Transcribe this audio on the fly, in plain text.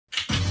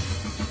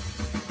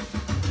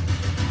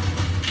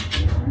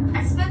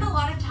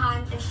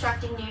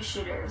instructing new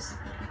shooters.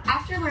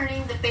 After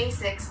learning the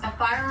basics of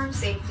firearm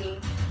safety,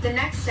 the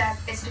next step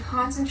is to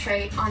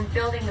concentrate on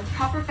building the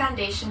proper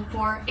foundation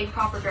for a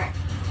proper grip.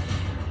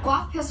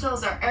 Glock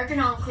pistols are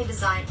ergonomically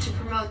designed to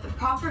promote the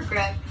proper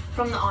grip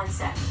from the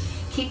onset,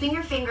 keeping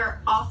your finger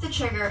off the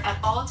trigger at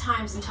all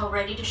times until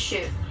ready to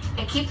shoot,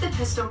 and keep the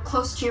pistol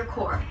close to your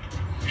core.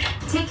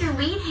 Take your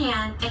lead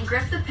hand and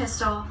grip the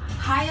pistol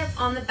high up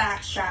on the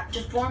back strap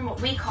to form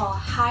what we call a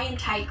high and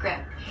tight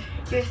grip.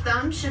 Your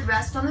thumb should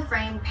rest on the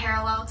frame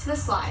parallel to the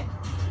slide.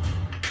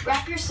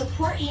 Wrap your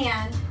support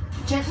hand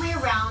gently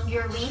around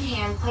your lead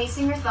hand,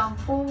 placing your thumb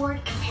forward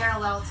and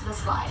parallel to the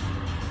slide.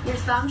 Your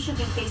thumb should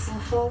be facing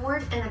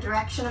forward in the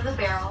direction of the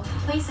barrel.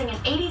 Placing an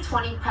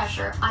 80-20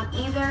 pressure on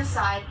either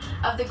side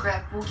of the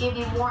grip will give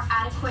you more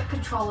adequate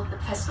control of the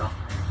pistol.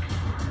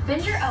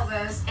 Bend your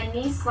elbows and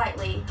knees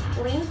slightly,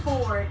 lean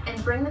forward,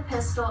 and bring the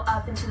pistol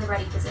up into the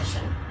ready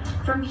position.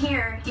 From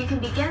here, you can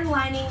begin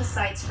lining the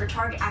sights for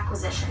target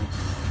acquisition.